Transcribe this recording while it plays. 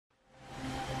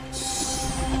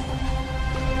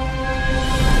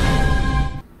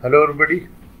Hello, everybody.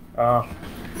 Uh,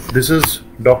 this is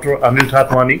Dr. Anil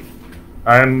Thakwani.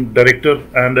 I am Director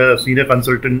and a Senior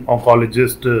Consultant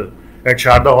Oncologist at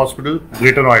Sharda Hospital,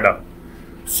 Greater Noida.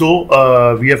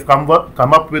 So, we have come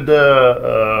up with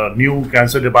a new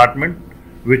cancer department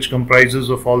which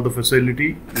comprises of all the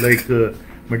facility like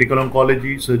medical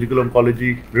oncology, surgical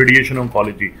oncology, radiation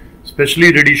oncology.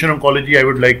 Especially radiation oncology, I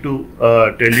would like to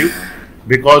tell you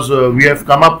because we have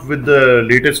come up with the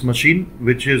latest machine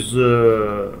which is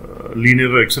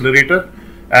linear accelerator,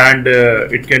 and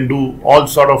it can do all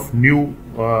sort of new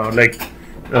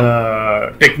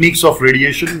techniques of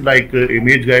radiation like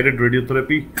image guided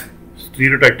radiotherapy,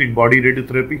 stereotactic body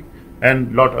radiotherapy,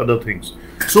 and lot other things.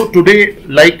 So today,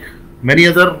 like many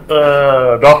other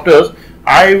doctors,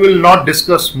 I will not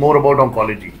discuss more about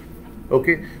oncology.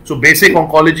 Okay, so basic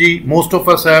oncology, most of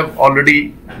us have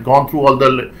already gone through all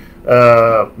the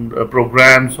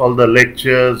programs, all the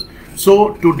lectures.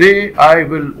 So today I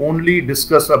will only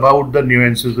discuss about the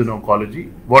nuances in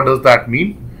oncology. What does that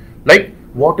mean? Like,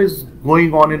 what is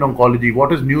going on in oncology?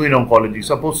 What is new in oncology?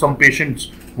 Suppose some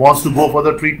patients wants to go for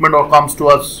the treatment or want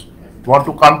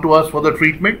to come to us for the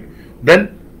treatment.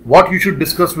 Then what you should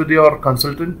discuss with your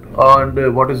consultant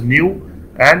and what is new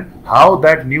and how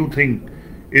that new thing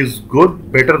is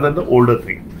good, better than the older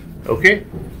thing. Okay.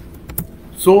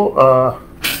 So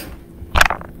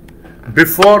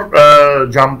before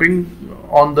jumping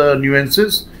on the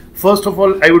nuances, first of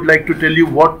all, I would like to tell you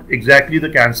what exactly the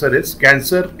cancer is.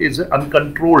 Cancer is an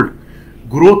uncontrolled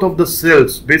growth of the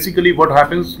cells. Basically, what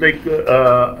happens like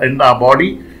in our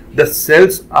body, the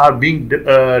cells are being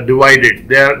divided.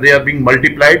 They are being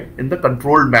multiplied in the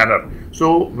controlled manner.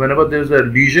 So whenever there is a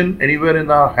lesion anywhere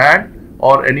in our hand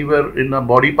or anywhere in a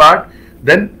body part,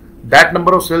 then that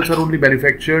number of cells are only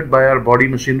manufactured by our body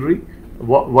machinery,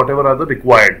 whatever are the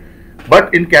required.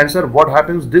 But in cancer, what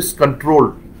happens? This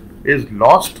control is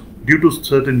lost due to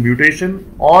certain mutation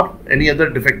or any other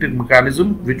defective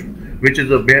mechanism, which is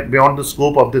beyond the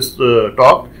scope of this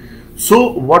talk.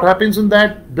 So what happens in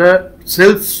that? The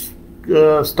cells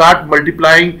start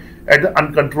multiplying at the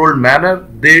uncontrolled manner.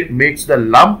 They makes the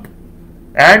lump,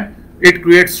 and it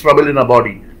creates trouble in a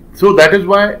body. So that is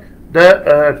why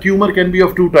the tumor can be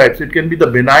of two types. It can be the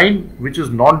benign, which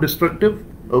is non-destructive.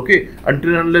 Okay,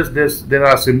 until and unless there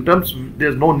are symptoms,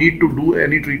 there's no need to do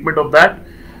any treatment of that.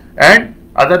 And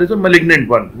other is a malignant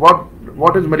one.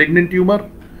 What is malignant tumor?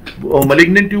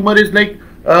 Malignant tumor is like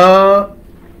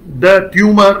the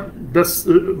tumor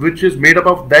which is made up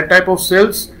of that type of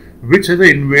cells which has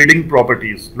invading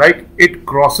properties. Like it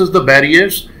crosses the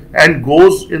barriers and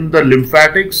goes in the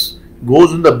lymphatics,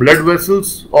 goes in the blood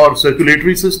vessels or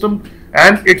circulatory system,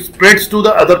 and it spreads to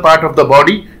the other part of the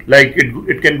body. Like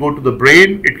it can go to the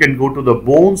brain, it can go to the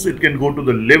bones, it can go to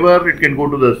the liver, it can go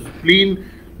to the spleen.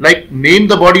 Like name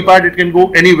the body part, it can go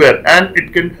anywhere, and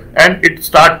it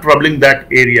start troubling that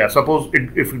area. Suppose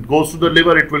if it goes to the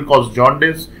liver, it will cause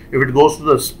jaundice. If it goes to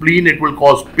the spleen, it will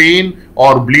cause pain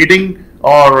or bleeding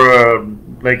or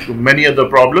like many other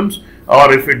problems.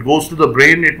 Or if it goes to the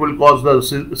brain, it will cause the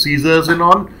seizures and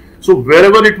all. So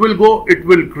wherever it will go, it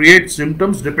will create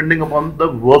symptoms depending upon the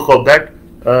work of that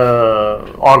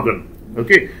organ.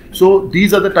 Okay, so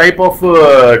these are the type of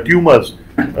tumors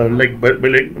like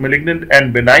malignant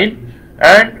and benign.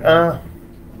 And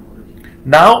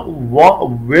now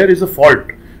where is the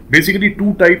fault? Basically,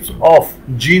 two types of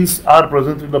genes are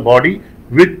present in the body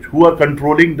who are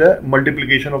controlling the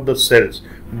multiplication of the cells.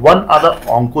 One are the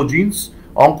oncogenes.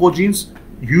 Oncogenes,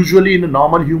 usually in the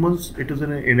normal humans, it is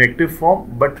in an inactive form,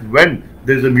 but when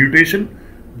there is a mutation,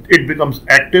 it becomes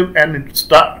active, and it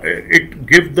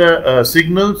gives the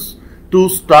signals to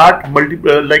start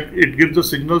it gives the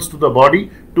signals to the body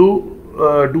to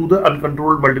do the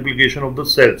uncontrolled multiplication of the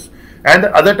cells. And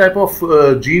the other type of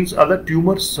genes are the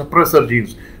tumor suppressor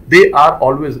genes. They are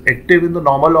always active in the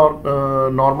normal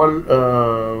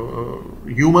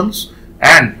humans.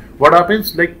 And what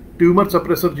happens, like tumor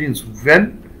suppressor genes,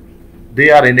 when they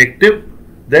are inactive,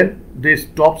 then they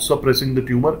stop suppressing the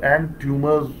tumor, and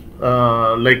tumors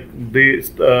the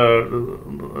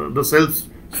cells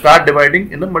start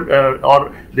dividing in the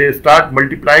or they start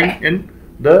multiplying in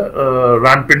the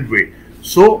rampant way.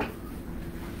 So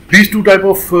these two type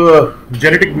of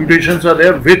genetic mutations are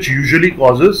there, which usually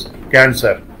causes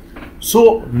cancer.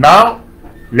 So now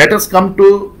let us come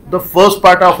to the first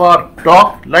part of our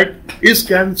talk, like, is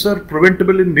cancer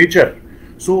preventable in nature?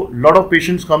 So a lot of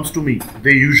patients comes to me.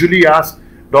 They usually ask,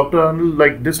 Dr. Anil,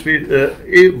 like this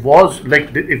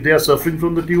if they are suffering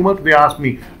from the tumor, they ask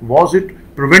me, was it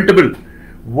preventable?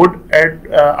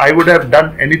 I would have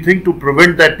done anything to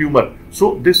prevent that tumor?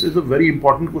 So this is a very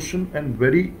important question and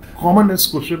very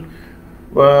commonest question.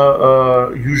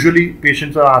 usually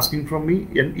patients are asking from me,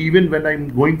 and even when I'm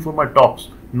going for my talks,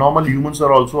 normal humans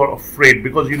are also afraid,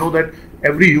 because you know that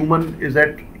every human is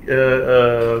at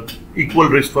equal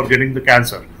risk for getting the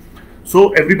cancer.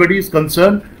 So everybody is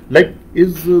concerned, like,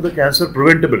 is the cancer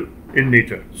preventable in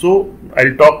nature? So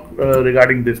I'll talk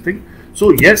regarding this thing.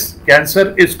 So yes,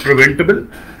 cancer is preventable.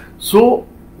 So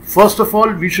first of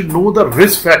all, we should know the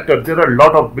risk factor. There are a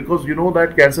lot of, because you know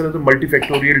that cancer is a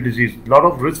multifactorial disease. A lot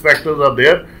of risk factors are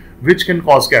there which can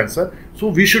cause cancer. So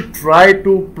we should try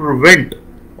to prevent,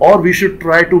 or we should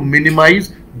try to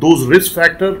minimize those risk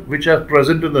factors which are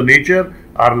present in the nature,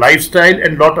 our lifestyle,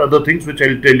 and lot other things which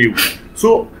I'll tell you.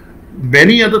 So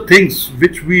many other things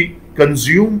which we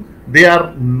consume, they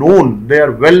are known, they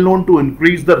are well known to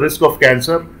increase the risk of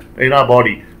cancer in our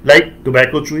body, like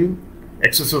tobacco chewing,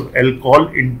 excessive alcohol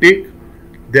intake.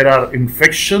 There are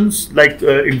infections like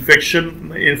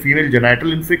infection in female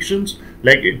genital infections,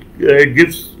 like it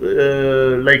gives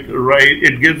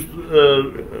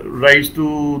rise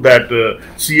to that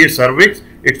CA cervix.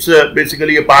 It's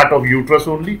basically a part of uterus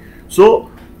only. So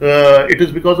it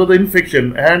is because of the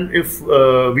infection, and if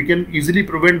we can easily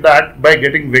prevent that by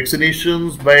getting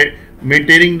vaccinations, by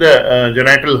maintaining the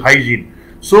genital hygiene.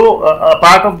 So a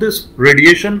part of this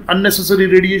radiation, unnecessary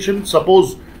radiation,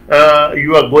 suppose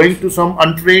you are going to some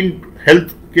untrained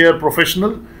healthcare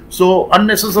professional, so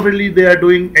unnecessarily they are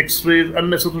doing x-rays,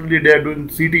 unnecessarily they are doing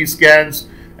CT scans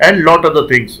and lot other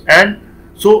things, and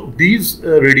so these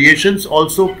radiations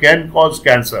also can cause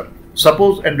cancer.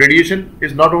 Suppose, and radiation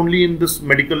is not only in this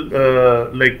medical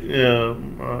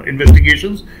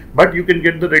investigations, but you can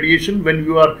get the radiation when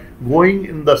you are going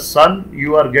in the sun,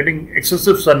 you are getting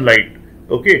excessive sunlight.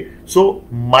 Okay, so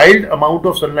mild amount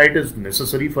of sunlight is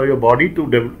necessary for your body to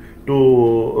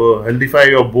healthify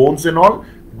your bones and all.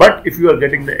 But if you are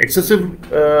getting the excessive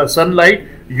sunlight,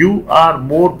 you are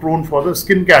more prone for the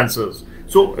skin cancers.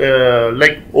 So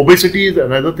like obesity is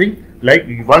another thing. Like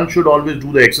one should always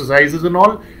do the exercises and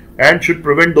all, and should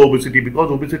prevent the obesity,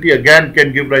 because obesity again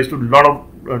can give rise to a lot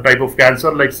of type of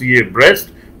cancer like CA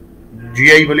breast,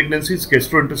 GI malignancies,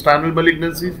 gastrointestinal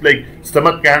malignancies, like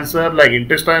stomach cancer, like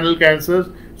intestinal cancers.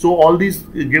 So all these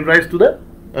give rise to the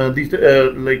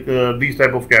these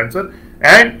type of cancer.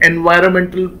 And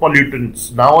environmental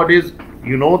pollutants. Nowadays,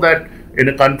 you know that in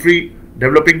a country,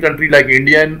 developing country like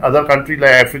India and other countries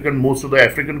like most of the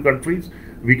African countries,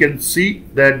 we can see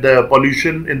that the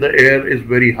pollution in the air is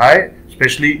very high,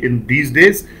 especially in these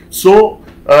days. So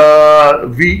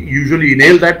we usually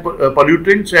inhale that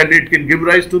pollutants, and it can give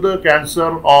rise to the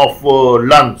cancer of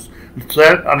lungs. So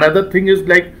another thing is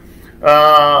like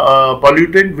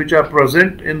pollutant which are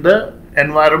present in the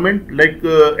environment, like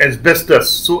asbestos.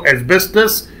 So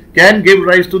asbestos can give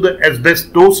rise to the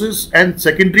asbestosis, and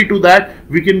secondary to that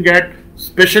we can get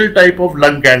special type of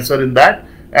lung cancer in that.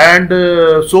 And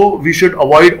so we should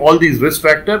avoid all these risk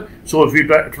factors. So if we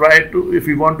if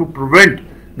we want to prevent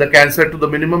the cancer to the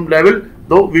minimum level,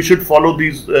 though, we should follow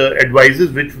these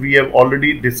advices which we have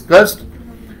already discussed.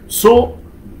 So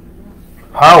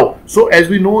how? So as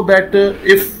we know that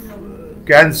if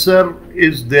cancer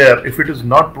is there, if it is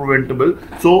not preventable,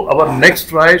 so our next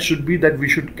try should be that we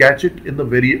should catch it in the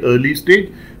very early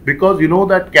stage, because you know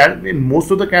that in most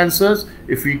of the cancers,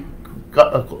 if we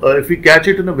catch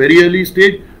it in a very early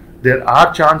stage, there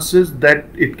are chances that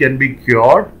it can be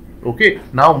cured. Okay,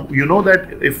 now you know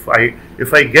that if I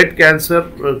get cancer,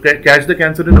 catch the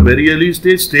cancer in a very early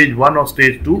stage, stage 1 or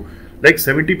stage 2, like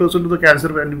 70% of the cancer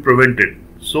can be prevented.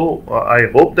 So I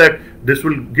hope that this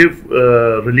will give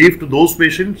relief to those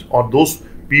patients or those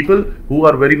people who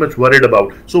are very much worried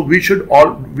about. So we should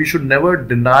never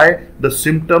deny the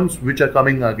symptoms which are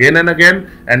coming again and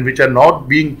again, and which are not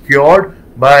being cured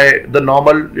by the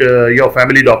normal your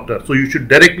family doctor. So you should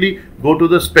directly go to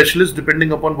the specialist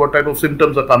depending upon what type of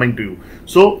symptoms are coming to you.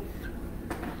 So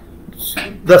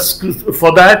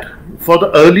for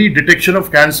the early detection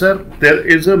of cancer, there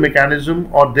is a mechanism,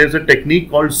 or there's a technique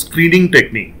called screening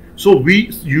technique. So we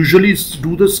usually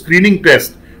do the screening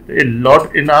test a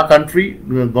lot in our country.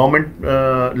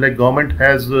 Government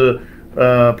has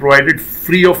provided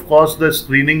free of cost the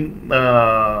screening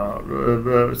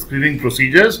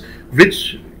procedures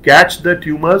which catch the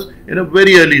tumors in a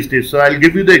very early stage. So I'll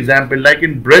give you the example. Like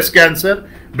in breast cancer,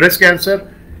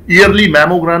 yearly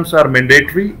mammograms are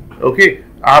mandatory. Okay,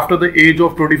 after the age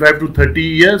of 25 to 30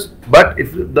 years. But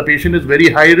if the patient is very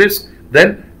high risk,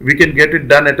 then we can get it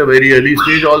done at a very early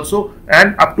stage also,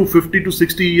 and up to 50 to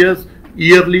 60 years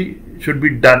yearly should be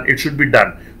done. It should be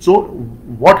done. So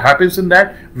what happens in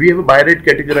that? We have a by rate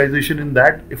categorization in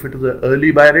that. If it is an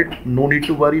early by rate, no need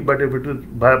to worry. But if it is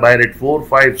by rate 4,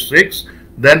 5, 6,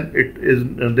 then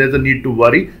there's a need to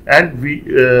worry, and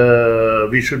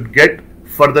we should get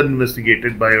further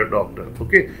investigated by a doctor.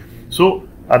 Okay, so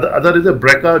other is a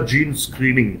BRCA gene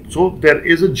screening. So there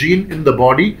is a gene in the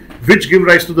body which give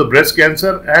rise to the breast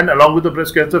cancer, and along with the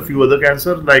breast cancer, few other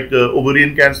cancers like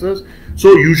ovarian cancers.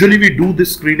 So usually we do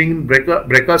this screening in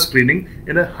BRCA screening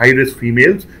in a high risk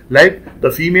females, like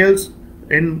the females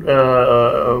in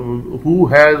who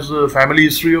has a family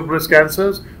history of breast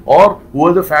cancers, or who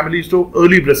has a family history of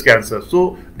early breast cancer.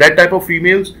 So that type of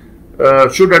females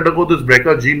should undergo this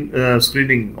BRCA gene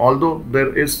screening, although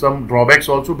there is some drawbacks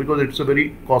also because it's a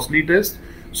very costly test.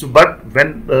 So, but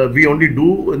when we only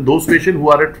do in those patients who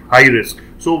are at high risk.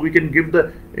 So we can give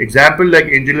the example like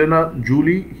Angelina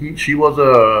Jolie. She was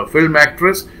a film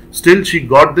actress. Still, she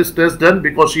got this test done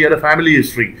because she had a family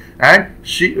history, and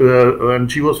she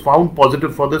was found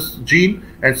positive for this gene,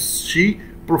 and she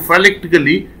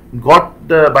prophylactically got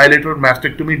the bilateral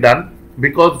mastectomy done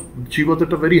because she was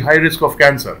at a very high risk of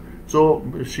cancer. So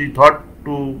she thought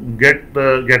to get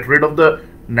rid of the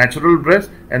natural breast,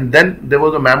 and then there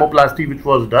was a mammoplasty which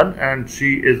was done, and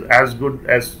she is as good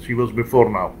as she was before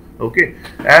now. Okay,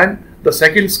 and the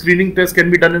second screening test can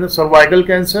be done in a cervical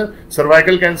cancer.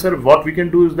 Cervical cancer, what we can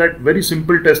do is that very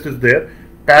simple test is there.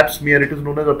 Pap smear, it is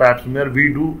known as a pap smear.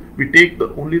 We take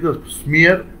only the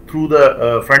smear through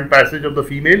the front passage of the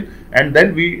female, and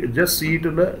then we just see it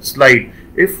in a slide.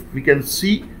 If we can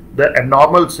see the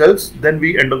abnormal cells, then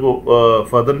we undergo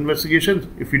further investigations.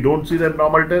 If we don't see the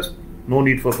abnormal test, no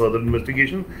need for further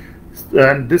investigation.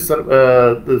 And this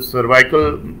the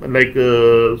cervical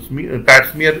pap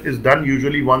smear is done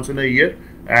usually once in a year,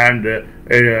 and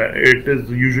it is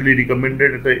usually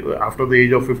recommended after the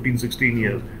age of 15-16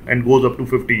 years and goes up to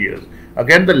 50 years.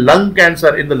 Again, the lung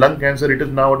cancer, in the lung cancer it is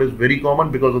nowadays very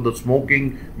common because of the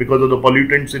smoking, because of the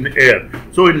pollutants in the air.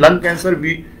 So in lung cancer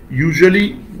we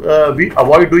usually we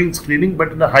avoid doing screening,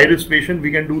 but in a high risk patient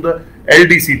we can do the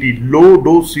LDCT, low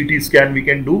dose CT scan we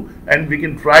can do, and we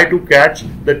can try to catch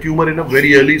the tumor in a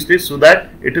very early stage so that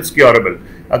it is curable.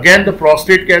 Again, the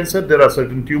prostate cancer, there are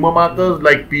certain tumor markers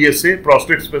like PSA,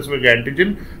 prostate specific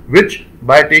antigen, which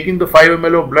by taking the 5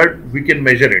 ml of blood we can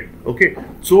measure it. Okay,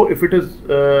 so if it is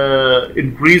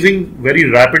increasing very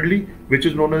rapidly, which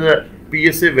is known as a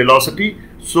PSA velocity,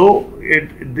 so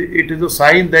it is a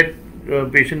sign that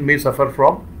patient may suffer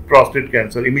from prostate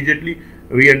cancer. Immediately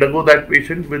we undergo that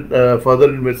patient with further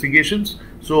investigations.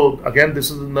 So again, this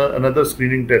is another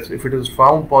screening test. If it is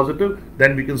found positive,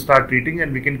 then we can start treating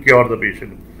and we can cure the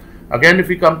patient. Again, if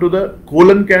we come to the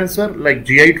colon cancer, like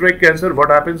GI tract cancer, what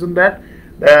happens in that?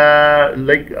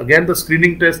 Again, the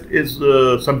screening test is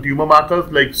some tumor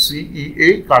markers like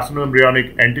CEA,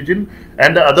 carcinoembryonic antigen,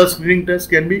 and the other screening test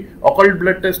can be occult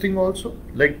blood testing also.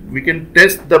 Like we can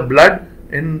test the blood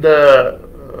in the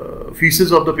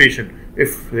feces of the patient.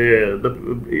 If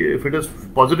it is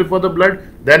positive for the blood,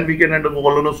 then we can undergo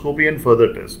colonoscopy and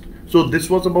further test. So this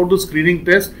was about the screening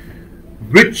test,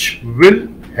 which will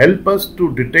help us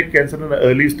to detect cancer in an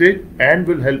early stage and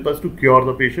will help us to cure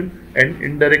the patient, and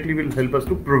indirectly will help us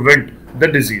to prevent the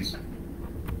disease.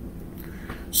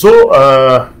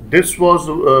 So this was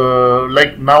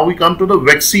now we come to the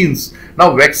vaccines.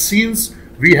 Now vaccines,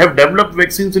 we have developed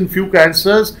vaccines in few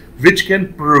cancers which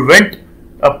can prevent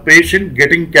a patient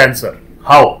getting cancer.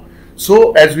 How?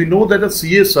 So as we know that a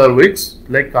CA cervix,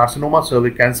 like carcinoma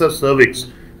cervix, cancer cervix,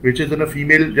 which is in a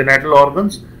female genital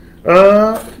organs,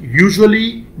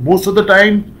 usually most of the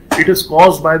time it is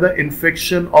caused by the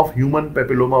infection of human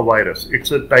papilloma virus.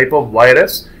 It's a type of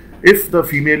virus. If the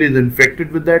female is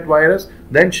infected with that virus,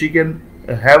 then she can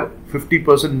have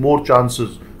 50% more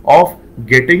chances of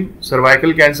getting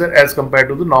cervical cancer as compared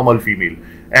to the normal female.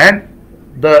 And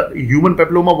the human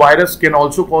papilloma virus can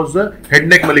also cause the head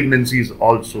neck malignancies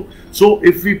also. So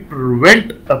if we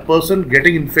prevent a person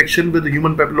getting infection with the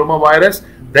human papilloma virus,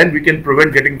 then we can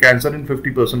prevent getting cancer in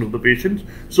 50% of the patients.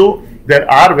 So there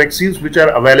are vaccines which are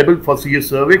available for CA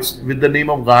cervix with the name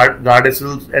of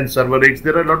Gardasil and Cervarix.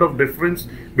 There are a lot of difference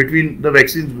between the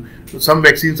vaccines. Some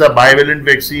vaccines are bivalent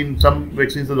vaccine, some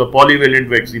vaccines are the polyvalent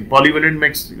vaccine. Polyvalent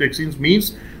vaccines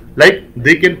means like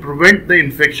they can prevent the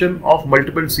infection of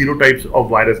multiple serotypes of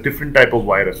virus, different type of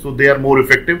virus. So they are more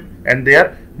effective and they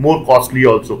are more costly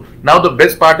also. Now the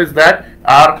best part is that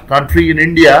our country in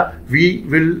India, we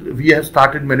have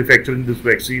started manufacturing this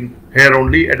vaccine here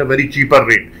only at a very cheaper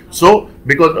rate. So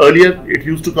because earlier it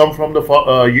used to come from the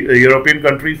European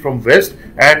countries from West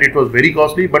and it was very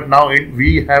costly, but now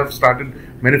we have started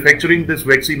manufacturing this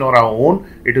vaccine on our own.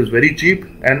 It is very cheap,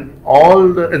 and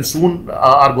soon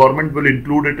our government will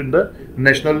include it in the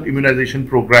national immunization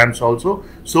programs also.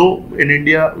 So in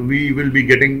India we will be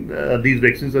getting these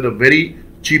vaccines at a very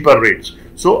cheaper rates.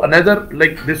 So another,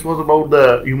 like this was about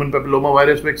the human papilloma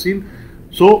virus vaccine.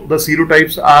 So the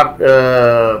serotypes are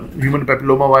human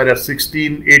papilloma virus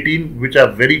 16, 18, which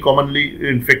are very commonly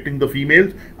infecting the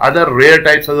females. Other rare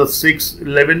types are the 6,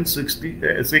 11,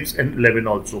 6 and 11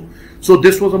 also. So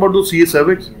this was about the CA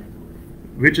cervix,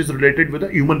 which is related with the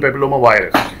human papilloma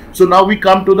virus. So now we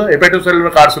come to the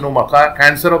hepatocellular carcinoma,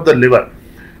 cancer of the liver.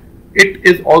 It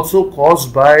is also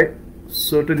caused by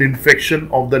certain infection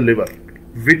of the liver,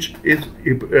 which is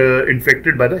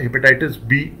infected by the hepatitis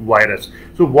B virus.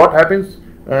 So what happens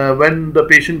when the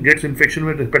patient gets infection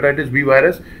with hepatitis B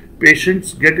virus?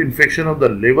 Patients get infection of the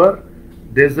liver.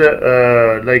 There's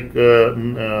a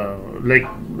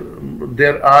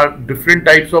there are different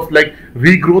types of like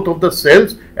regrowth of the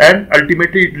cells, and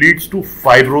ultimately it leads to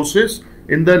fibrosis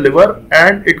in the liver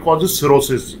and it causes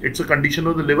cirrhosis. It's a condition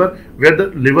of the liver where the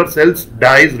liver cells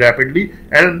dies rapidly,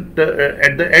 and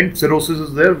at the end cirrhosis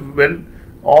is there. When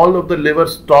all of the liver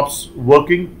stops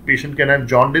working, patient can have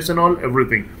jaundice and all,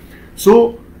 everything.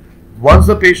 So once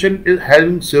the patient is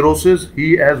having cirrhosis,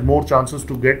 he has more chances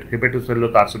to get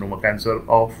hepatocellular carcinoma, cancer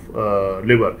of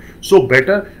liver. So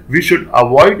better we should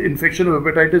avoid infection of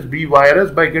hepatitis B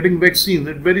virus by getting vaccines.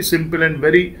 It's very simple and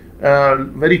very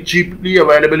very cheaply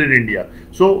available in India.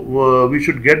 So we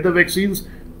should get the vaccines.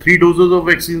 3 doses of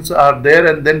vaccines are there,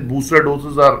 and then booster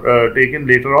doses are taken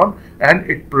later on, and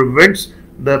it prevents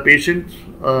the patients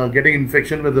getting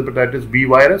infection with hepatitis B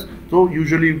virus. So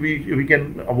usually we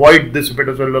can avoid this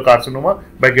hepatocellular carcinoma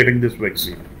by getting this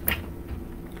vaccine.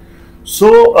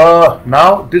 So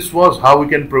now this was how we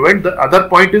can prevent. The other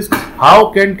point is, how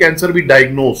can cancer be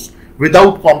diagnosed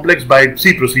without complex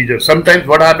biopsy procedure? Sometimes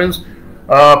what happens,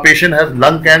 patient has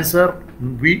lung cancer.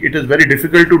 It is very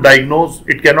difficult to diagnose.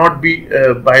 It cannot be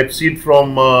biopsied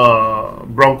from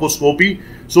bronchoscopy.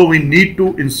 So we need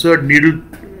to insert needle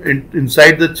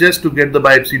inside the chest to get the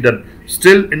biopsy done.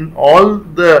 Still, in all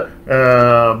the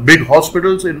big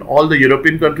hospitals in all the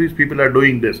European countries, people are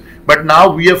doing this. But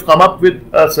now we have come up with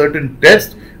a certain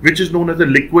test which is known as a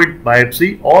liquid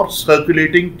biopsy or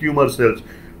circulating tumor cells.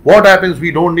 What happens?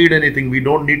 We don't need anything. We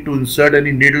don't need to insert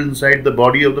any needle inside the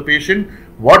body of the patient.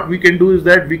 What we can do is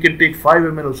that we can take 5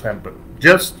 ml of sample.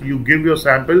 Just you give your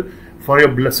sample for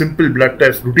your simple blood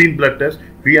test, routine blood test.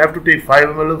 We have to take 5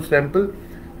 ml of sample,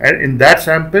 and in that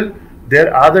sample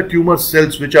there are the tumor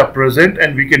cells which are present,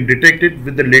 and we can detect it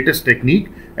with the latest technique,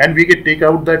 and we can take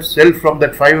out that cell from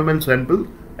that 5 ml sample,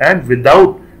 and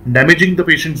without damaging the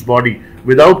patient's body,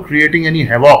 without creating any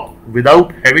havoc,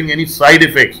 without having any side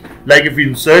effects. Like if we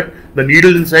insert the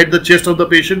needle inside the chest of the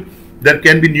patient, there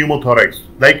can be pneumothorax,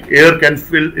 like air can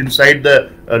fill inside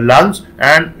the lungs,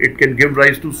 and it can give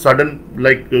rise to sudden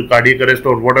cardiac arrest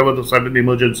or whatever the sudden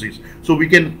emergencies. So we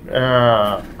can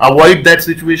avoid that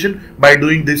situation by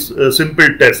doing this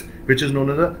simple test, which is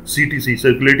known as a CTC,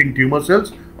 circulating tumor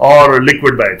cells, or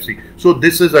liquid biopsy. So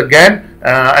this is again,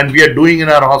 and we are doing in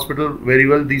our hospital very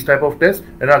well these type of tests,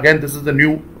 and again this is the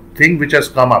new thing which has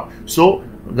come up. So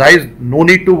guys, no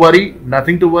need to worry,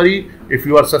 nothing to worry. If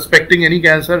you are suspecting any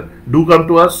cancer, do come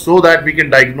to us so that we can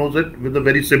diagnose it with a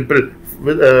very simple,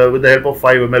 with the help of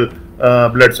 5 ml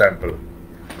blood sample.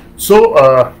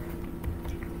 So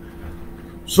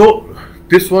so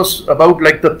this was about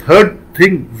like the third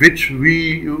thing which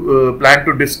we plan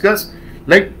to discuss.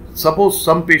 Like suppose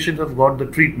some patients have got the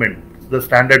treatment, the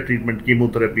standard treatment,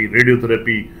 chemotherapy,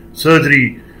 radiotherapy,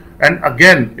 surgery, and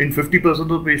again in 50% of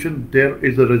the patient there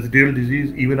is a residual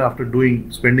disease even after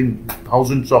spending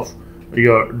thousands of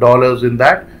your dollars in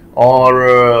that,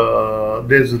 or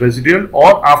there's residual,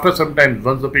 or after some time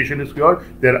once the patient is cured,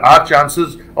 there are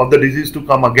chances of the disease to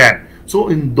come again. So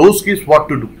in those cases, what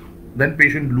to do? Then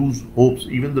patient lose hopes,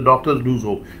 even the doctors lose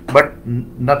hope. But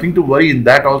nothing to worry in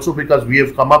that also, because we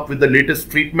have come up with the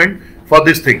latest treatment for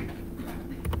this thing.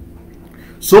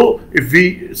 So if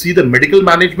we see the medical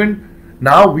management,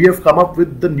 now we have come up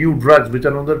with the new drugs which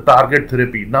are on the target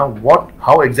therapy. Now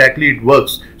how exactly it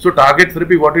works? So target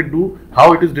therapy, what it do,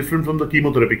 how it is different from the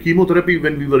chemotherapy. Chemotherapy,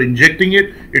 when we were injecting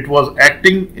it, it was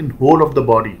acting in whole of the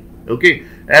body. Okay,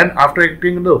 and after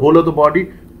acting in the whole of the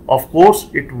body, of course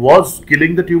it was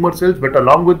killing the tumor cells, but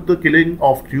along with the killing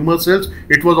of tumor cells,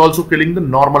 it was also killing the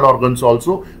normal organs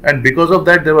also, and because of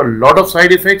that there were a lot of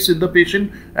side effects in the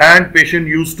patient, and patient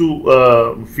used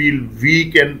to feel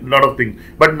weak and a lot of things.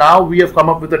 But now we have come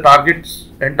up with the targets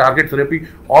and target therapy,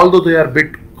 although they are a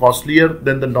bit costlier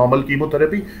than the normal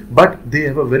chemotherapy, but they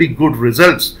have a very good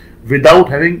results without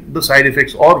having the side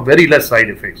effects or very less side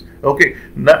effects. Okay,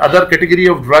 the other category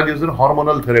of drug is in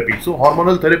hormonal therapy. So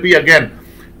hormonal therapy, again,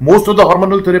 Most of the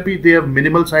hormonal therapy, they have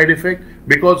minimal side effect,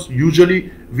 because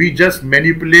usually we just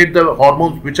manipulate the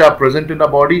hormones which are present in the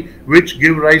body, which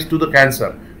give rise to the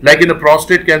cancer. Like in a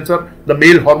prostate cancer, the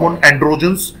male hormone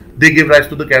androgens, they give rise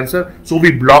to the cancer. So we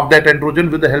block that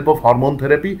androgen with the help of hormone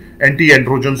therapy,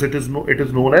 anti-androgens it is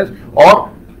known as,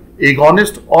 or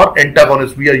agonist or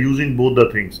antagonist. We are using both the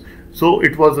things. So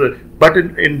it was, but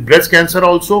in breast cancer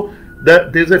also,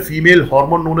 there's a female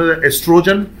hormone known as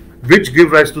estrogen, which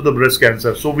give rise to the breast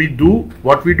cancer. So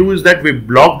what we do is that we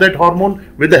block that hormone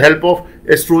with the help of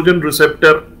estrogen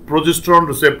receptor, progesterone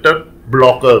receptor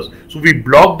blockers. So we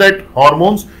block that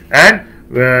hormones, and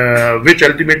which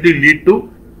ultimately lead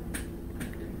to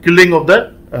killing of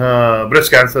the breast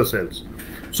cancer cells.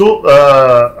 So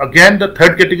again, the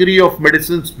third category of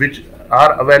medicines which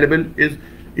are available is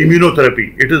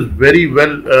immunotherapy. It is very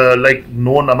well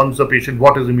known amongst the patient.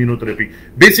 What is immunotherapy?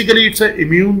 Basically, it's a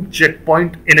immune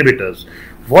checkpoint inhibitors.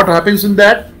 What happens in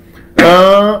that?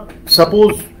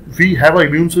 Suppose we have an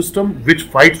immune system which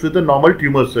fights with the normal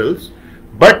tumor cells,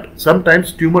 but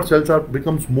sometimes tumor cells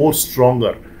becomes more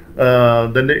stronger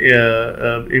than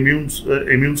the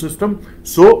immune system.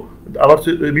 So our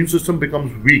immune system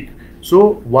becomes weak.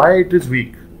 So why it is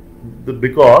weak?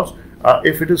 Because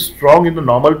if it is strong in the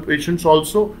normal patients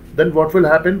also, then what will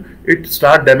happen? It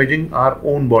start damaging our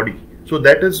own body. So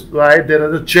that is why there are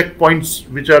the checkpoints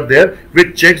which are there,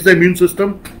 which checks the immune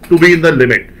system to be in the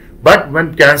limit. But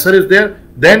when cancer is there,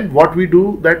 then what we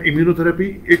do, that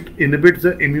immunotherapy, it inhibits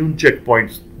the immune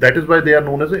checkpoints. That is why they are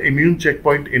known as the immune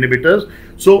checkpoint inhibitors.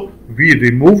 So we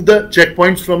remove the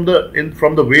checkpoints from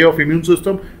the way of immune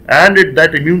system, and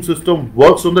that immune system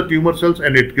works on the tumor cells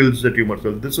and it kills the tumor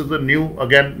cells. This is the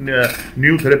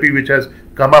new therapy which has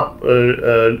come up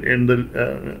in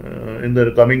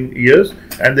the coming years,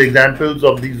 and the examples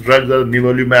of these drugs are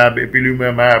nivolumab,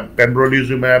 ipilimumab,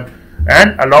 pembrolizumab.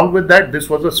 And along with that, this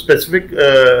was a specific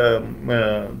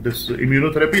this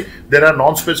immunotherapy. There are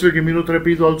non-specific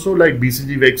immunotherapies also, like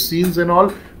BCG vaccines and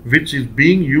all, which is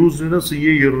being used in a CA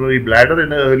urinary bladder in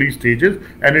the early stages,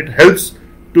 and it helps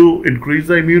to increase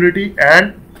the immunity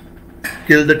and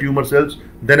kill the tumor cells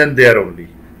then and there only.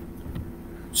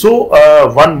 So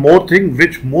one more thing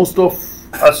which most of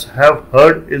us have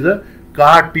heard is a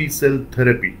CAR T cell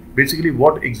therapy. Basically,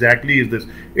 what exactly is this?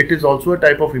 It is also a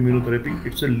type of immunotherapy.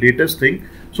 It's the latest thing.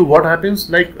 So what happens,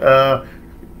 like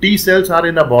T cells are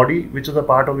in a body which is a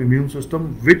part of immune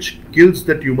system, which kills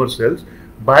the tumor cells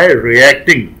by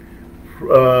reacting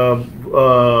from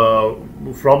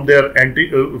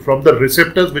the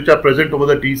receptors which are present over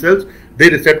the T cells.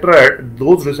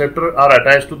 Those receptors are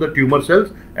attached to the tumor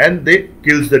cells, and they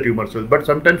kills the tumor cells. But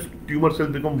sometimes tumor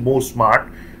cells become more smart.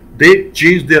 They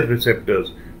change their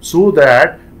receptors so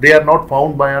that they are not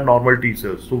found by our normal T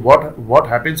cells. So what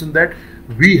happens in that?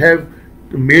 We have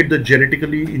made the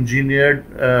genetically engineered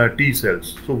T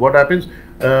cells. So what happens?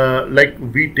 Like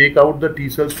we take out the T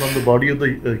cells from the body of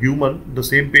the human, the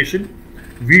same patient.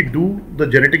 We do the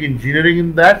genetic engineering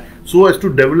in that so as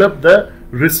to develop the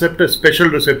special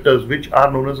receptors, which are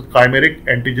known as chimeric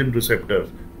antigen receptors,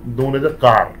 known as a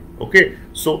CAR. Okay,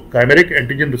 so chimeric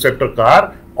antigen receptor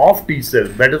CAR of T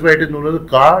cells. That is why it is known as a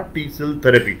CAR T cell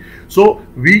therapy. So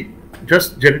we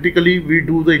just genetically we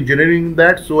do the engineering in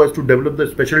that so as to develop the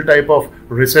special type of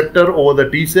receptor over the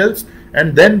T cells,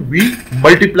 and then we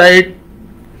multiply it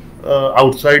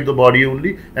outside the body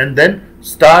only, and then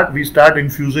we start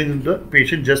infusing in the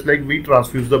patient, just like we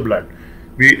transfuse the blood.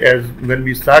 When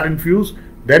we start infuse,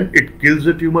 then it kills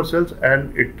the tumor cells,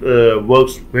 and it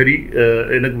works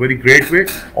in a very great way.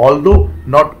 Although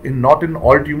not in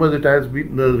all tumors,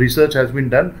 the research has been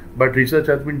done, but research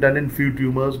has been done in few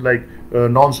tumors like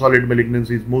non-solid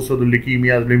malignancies, most of the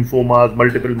leukemias, lymphomas,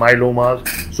 multiple myelomas.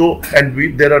 So,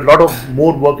 and there are a lot of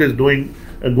more work is going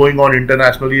on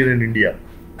internationally and in India,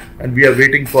 and we are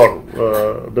waiting for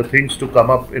the things to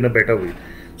come up in a better way.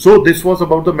 So this was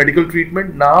about the medical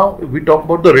treatment. Now we talk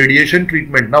about the radiation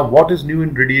treatment. Now what is new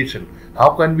in radiation?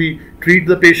 How can we treat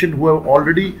the patient who have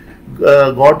already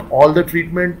got all the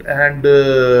treatment and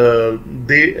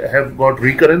they have got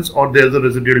recurrence, or there is a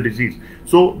residual disease?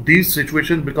 So these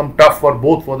situations become tough for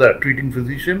both for the treating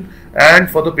physician and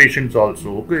for the patients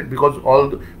also. Okay, because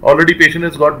already patient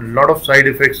has got a lot of side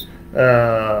effects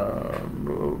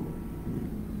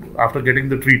after getting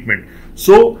the treatment.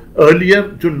 So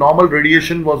earlier, normal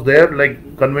radiation was there,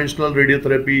 like conventional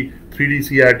radiotherapy, 3D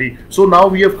CRT. So now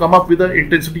we have come up with an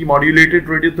intensity modulated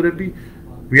radiotherapy.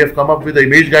 We have come up with the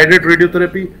image guided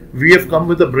radiotherapy. We have come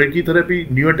with the brachytherapy,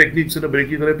 newer techniques in the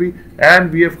brachytherapy,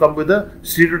 and we have come with the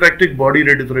stereotactic body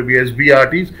radiotherapy,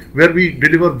 SBRTs, where we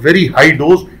deliver very high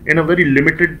dose in a very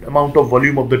limited amount of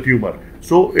volume of the tumor.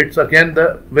 So it's again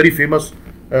the very famous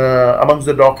amongst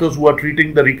the doctors who are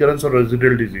treating the recurrence or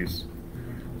residual disease.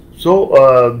 So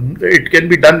it can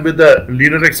be done with the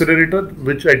linear accelerator,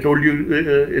 which I told you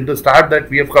in the start that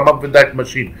we have come up with that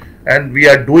machine, and we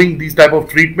are doing these type of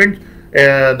treatments.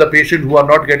 The patient who are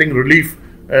not getting relief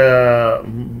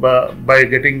by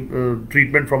getting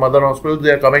treatment from other hospitals,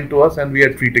 they are coming to us and we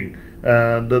are treating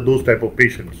those type of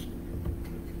patients.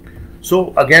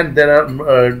 So again, there are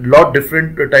a lot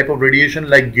different type of radiation,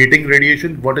 like gating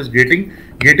radiation. What is gating?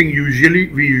 Gating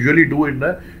we usually do in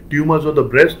the tumors of the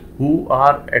breast who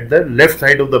are at the left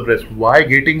side of the breast. Why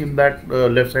gating in that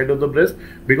left side of the breast?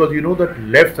 Because you know that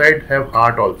left side have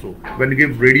heart also. When you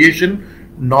give radiation,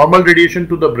 normal radiation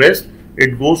to the breast,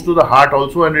 it goes to the heart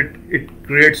also, and it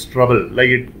creates trouble. Like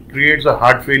it creates a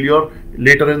heart failure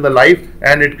later in the life,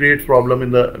 and it creates problem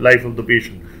in the life of the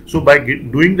patient. So by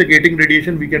doing the gating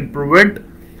radiation, we can prevent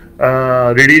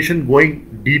radiation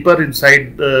going deeper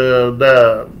inside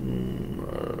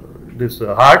this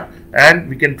heart, and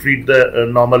we can treat the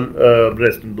normal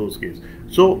breast in those cases.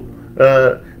 So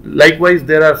likewise,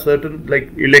 there are certain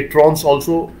like electrons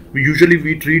also. We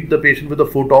treat the patient with the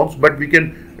photons, but we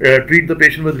can treat the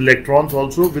patient with electrons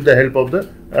also with the help of the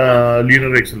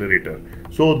linear accelerator.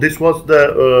 So this was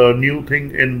the new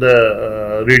thing in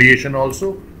the radiation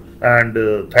also. And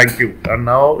thank you. And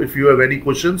now if you have any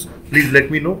questions, please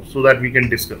let me know so that we can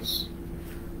discuss.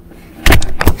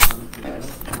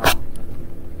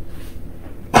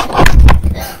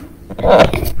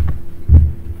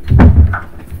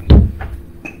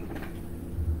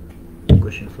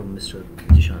 Question from Mr.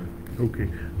 Jishan. Okay.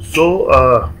 So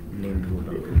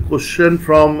question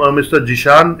from Mr.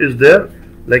 Jishan is there.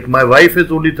 Like, my wife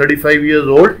is only 35 years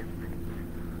old,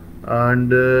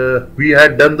 and we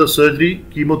had done the surgery,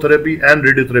 chemotherapy and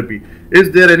radiotherapy.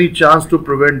 Is there any chance to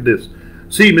prevent this?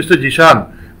 See, Mr.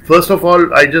 Jishan, first of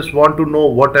all, I just want to know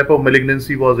what type of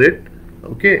malignancy was it.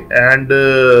 Okay, and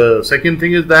second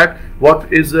thing is that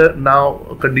what is now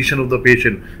condition of the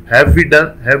patient? Have we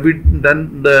done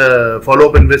the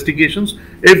follow-up investigations?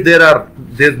 If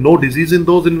there's no disease in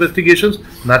those investigations,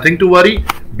 nothing to worry.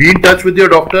 Be in touch with your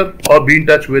doctor or be in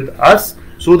touch with us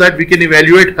so that we can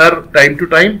evaluate her time to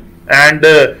time. And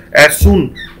as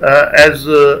soon as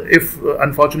if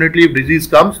unfortunately if disease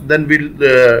comes, then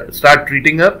we'll start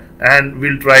treating her and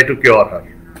we'll try to cure her.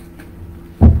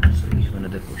 So we have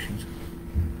another question,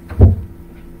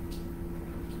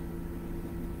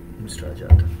 Mr.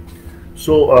 Azad.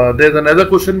 So there's another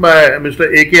question by Mr.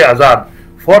 A.K. Azad.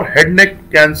 For head neck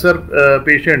cancer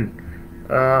patient,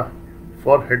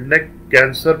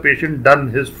 done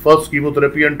his first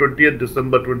chemotherapy on 20th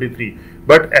December 23,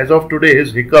 but as of today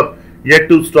his hiccup yet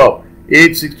to stop.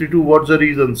 Age 62, what's the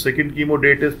reason? Second chemo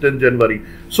date is 10 January.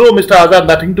 So Mr. Azad,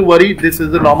 nothing to worry. This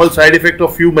is the normal side effect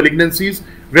of few malignancies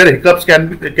where hiccups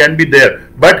can be there.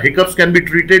 But hiccups can be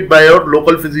treated by your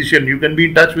local physician. You can be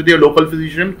in touch with your local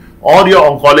physician or your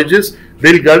oncologist.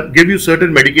 They'll give you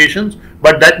certain medications,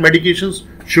 but that medications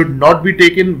should not be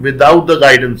taken without the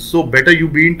guidance. So better you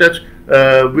be in touch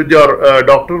with your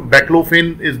doctor.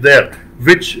 Baclofen is there,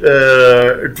 which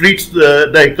treats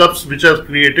the hiccups which are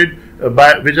created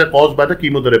which are caused by the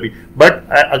chemotherapy. But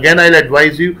again, I'll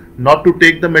advise you not to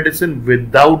take the medicine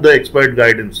without the expert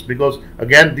guidance, because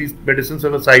again these medicines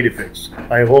have a side effects.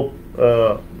 I hope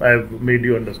I've made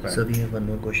you understand. So we have one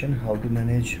more question: how to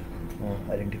manage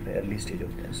identify early stage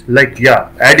of cancer? Like,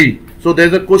 yeah, Addy. So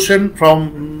there's a question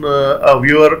from a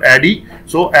viewer, Addy.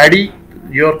 So Addy,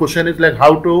 your question is like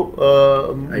how to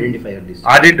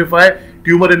identify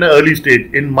tumor in an early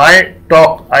stage. In my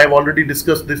talk, I have already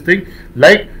discussed this thing.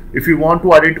 Like, if you want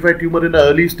to identify tumor in an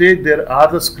early stage, there are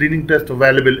the screening tests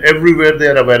available everywhere. They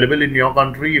are available in your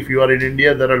country. If you are in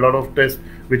India, there are a lot of tests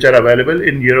which are available.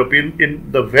 In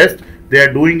in the West, they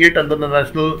are doing it under the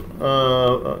national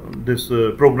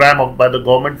program by the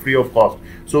government free of cost.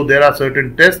 So there are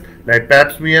certain tests like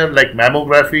pap smear, like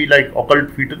mammography, like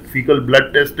occult fecal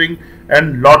blood testing,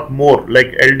 and lot more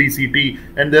like LDCT.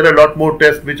 And there are a lot more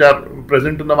tests which are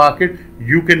present in the market.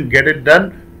 You can get it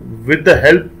done with the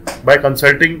help by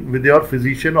consulting with your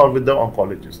physician or with the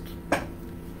oncologist.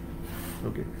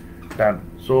 Okay, done.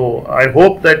 So I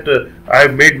hope that I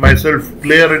have made myself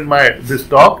clear in this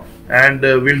talk, and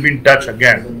we'll be in touch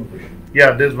again.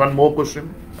 Yeah, there's one more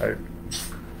question.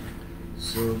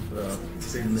 So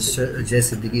Mr. Jay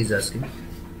Siddiqui is asking,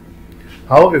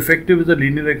 how effective is a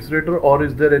linear accelerator, or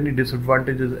is there any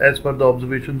disadvantages as per the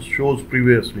observations shows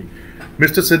previously?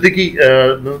 Mr. Siddiqui,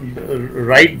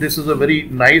 right, this is a very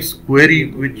nice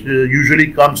query which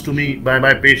usually comes to me by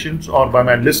my patients or by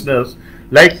my listeners.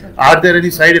 Like, are there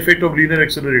any side effect of linear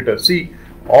accelerator? See,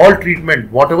 all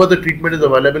treatment, whatever the treatment is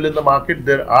available in the market,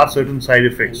 there are certain side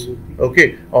effects,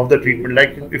 okay, of the treatment.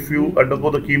 Like if you undergo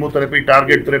the chemotherapy,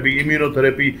 target therapy,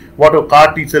 immunotherapy, whatever,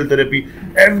 CAR T cell therapy,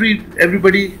 every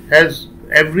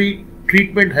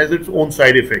treatment has its own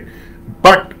side effect.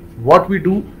 But what we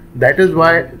do, that is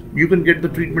why you can get the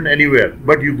treatment anywhere,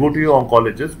 but you go to your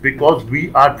oncologist, because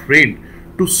we are trained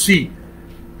to see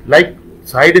like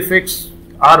side effects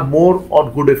are more or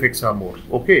good effects are more.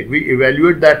 Okay, we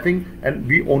evaluate that thing and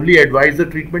we only advise the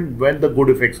treatment when the good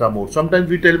effects are more.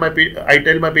 Sometimes I tell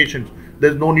my patients,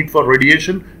 there's no need for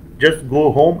radiation, just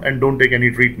go home and don't take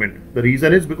any treatment. The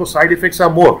reason is because side effects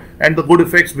are more and the good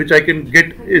effects which I can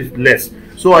get is less,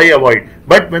 so I avoid.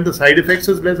 But when the side effects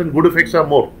is less and good effects are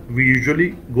more, we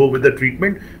usually go with the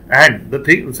treatment. And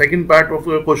the second part of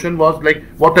the question was like,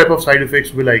 what type of side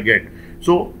effects will I get?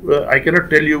 So I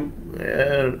cannot tell you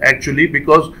actually,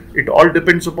 because it all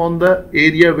depends upon the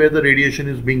area where the radiation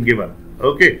is being given.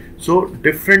 Okay, so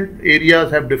different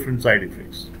areas have different side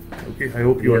effects. Okay, I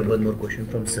hope you have one more question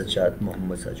from Sajjad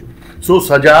Mohammed Saju. So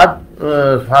Sajjad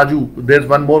Saju, there's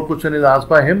one more question is asked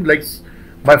by him. Like,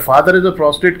 my father is a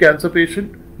prostate cancer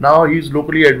patient. Now he is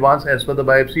locally advanced as per the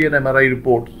biopsy and MRI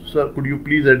reports. Sir, could you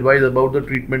please advise about the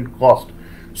treatment cost?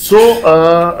 So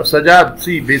Sajjad,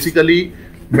 see, basically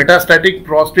metastatic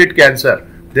prostate cancer,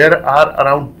 there are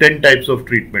around 10 types of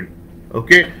treatment.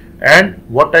 Okay, and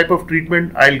what type of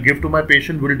treatment I'll give to my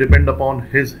patient will depend upon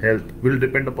his health, will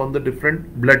depend upon the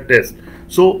different blood tests.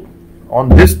 So on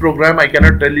this program I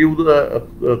cannot tell you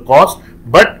the cost,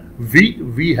 but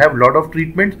we have lot of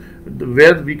treatments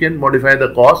where we can modify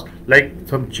the cost. Like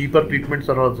some cheaper treatments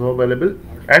are also available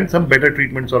and some better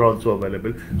treatments are also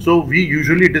available. So we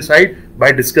usually decide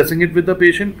by discussing it with the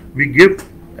patient. We give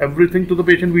everything to the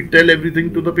patient, we tell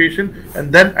everything to the patient,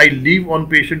 and then I leave on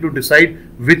patient to decide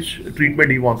which treatment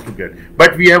he wants to get.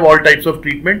 But we have all types of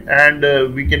treatment,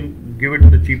 and we can give it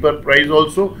the cheaper price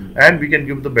also, and we can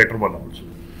give the better one also.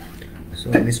 So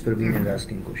Miss Parveen is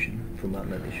asking question from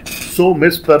Bangladesh. So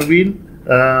Miss Parveen,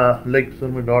 like, sir,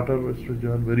 my daughter is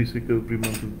very sick every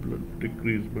month, blood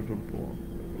decrease, but report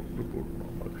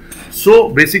normal. So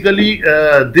basically,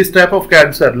 this type of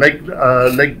cancer,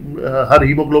 her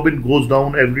hemoglobin goes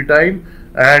down every time,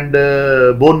 and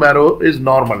bone marrow is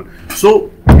normal.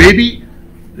 So maybe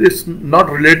it's not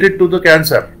related to the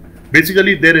cancer.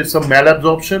 Basically, there is some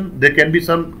malabsorption, there can be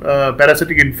some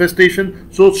parasitic infestation,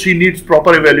 so she needs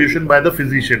proper evaluation by the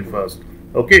physician first.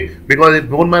 Okay, because if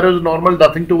bone marrow is normal,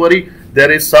 nothing to worry. There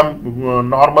is some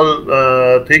normal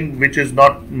thing which is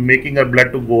not making her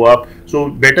blood to go up. So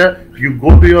better you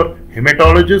go to your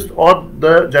hematologist or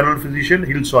the general physician,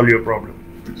 he'll solve your problem.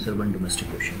 Sir, one domestic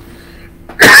question.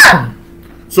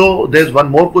 So there's one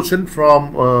more question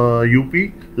from UP.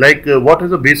 Like, what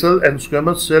is a basal and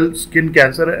squamous cell skin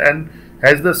cancer, and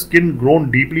has the skin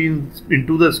grown deeply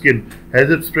into the skin? Has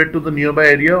it spread to the nearby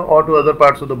area or to other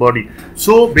parts of the body?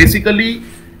 So basically,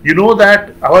 you know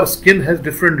that our skin has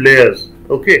different layers.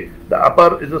 Okay, the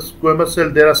upper is a squamous cell.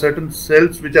 There are certain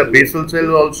cells which are basal cells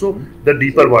also, the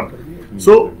deeper one.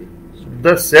 So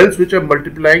the cells which are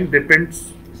multiplying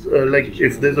depends. Like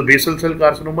if there's a basal cell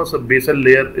carcinoma, so basal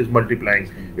layer is multiplying.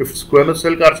 If squamous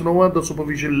cell carcinoma, the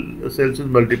superficial cells is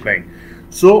multiplying.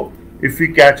 So if we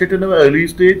catch it in an early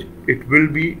stage, it will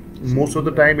be, most of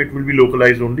the time it will be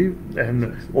localized only,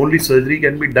 and only surgery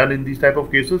can be done in these type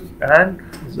of cases, and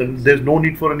there's no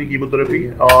need for any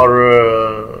chemotherapy or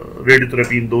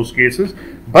radiotherapy in those cases.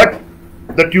 But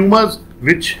the tumors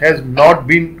which has not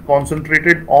been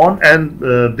concentrated on, and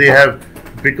they have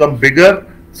become bigger,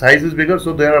 size is bigger,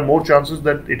 so there are more chances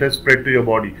that it has spread to your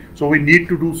body. So we need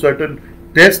to do certain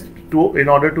tests in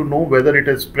order to know whether it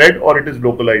has spread or it is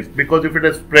localized. Because if it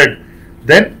has spread,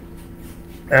 then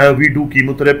we do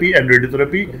chemotherapy and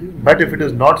radiotherapy. But if it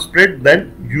is not spread,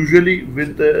 then usually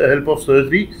with the help of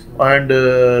surgery and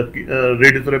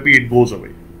radiotherapy, it goes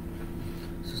away.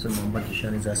 So Muhammad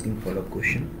Kishan is asking follow-up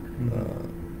question.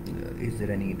 Is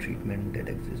there any treatment that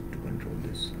exists to control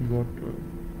this?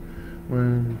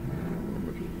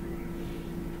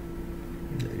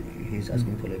 He's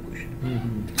asking follow-up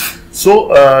question. So,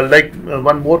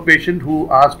 one more patient who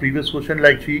asked previous question,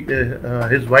 like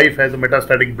his wife has a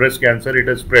metastatic breast cancer, it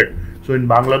has spread. So in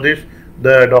Bangladesh,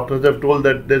 the doctors have told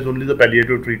that there's only the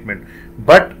palliative treatment.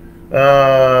 But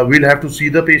we'll have to see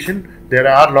the patient. There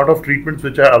are a lot of treatments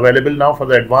which are available now for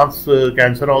the advanced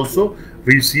cancer also.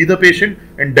 We'll see the patient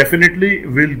and definitely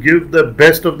we'll give the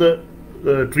best of the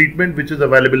treatment which is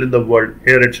available in the world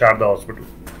here at Sharda Hospital.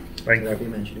 Thank you. Like you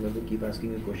mentioned, if you keep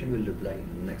asking a question, we'll reply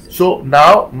next session. So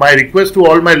now my request to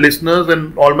all my listeners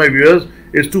and all my viewers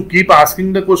is to keep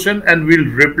asking the question, and we'll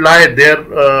reply there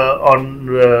on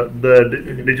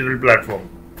the digital platform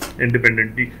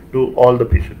independently to all the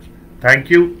patients. Thank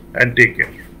you and take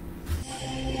care.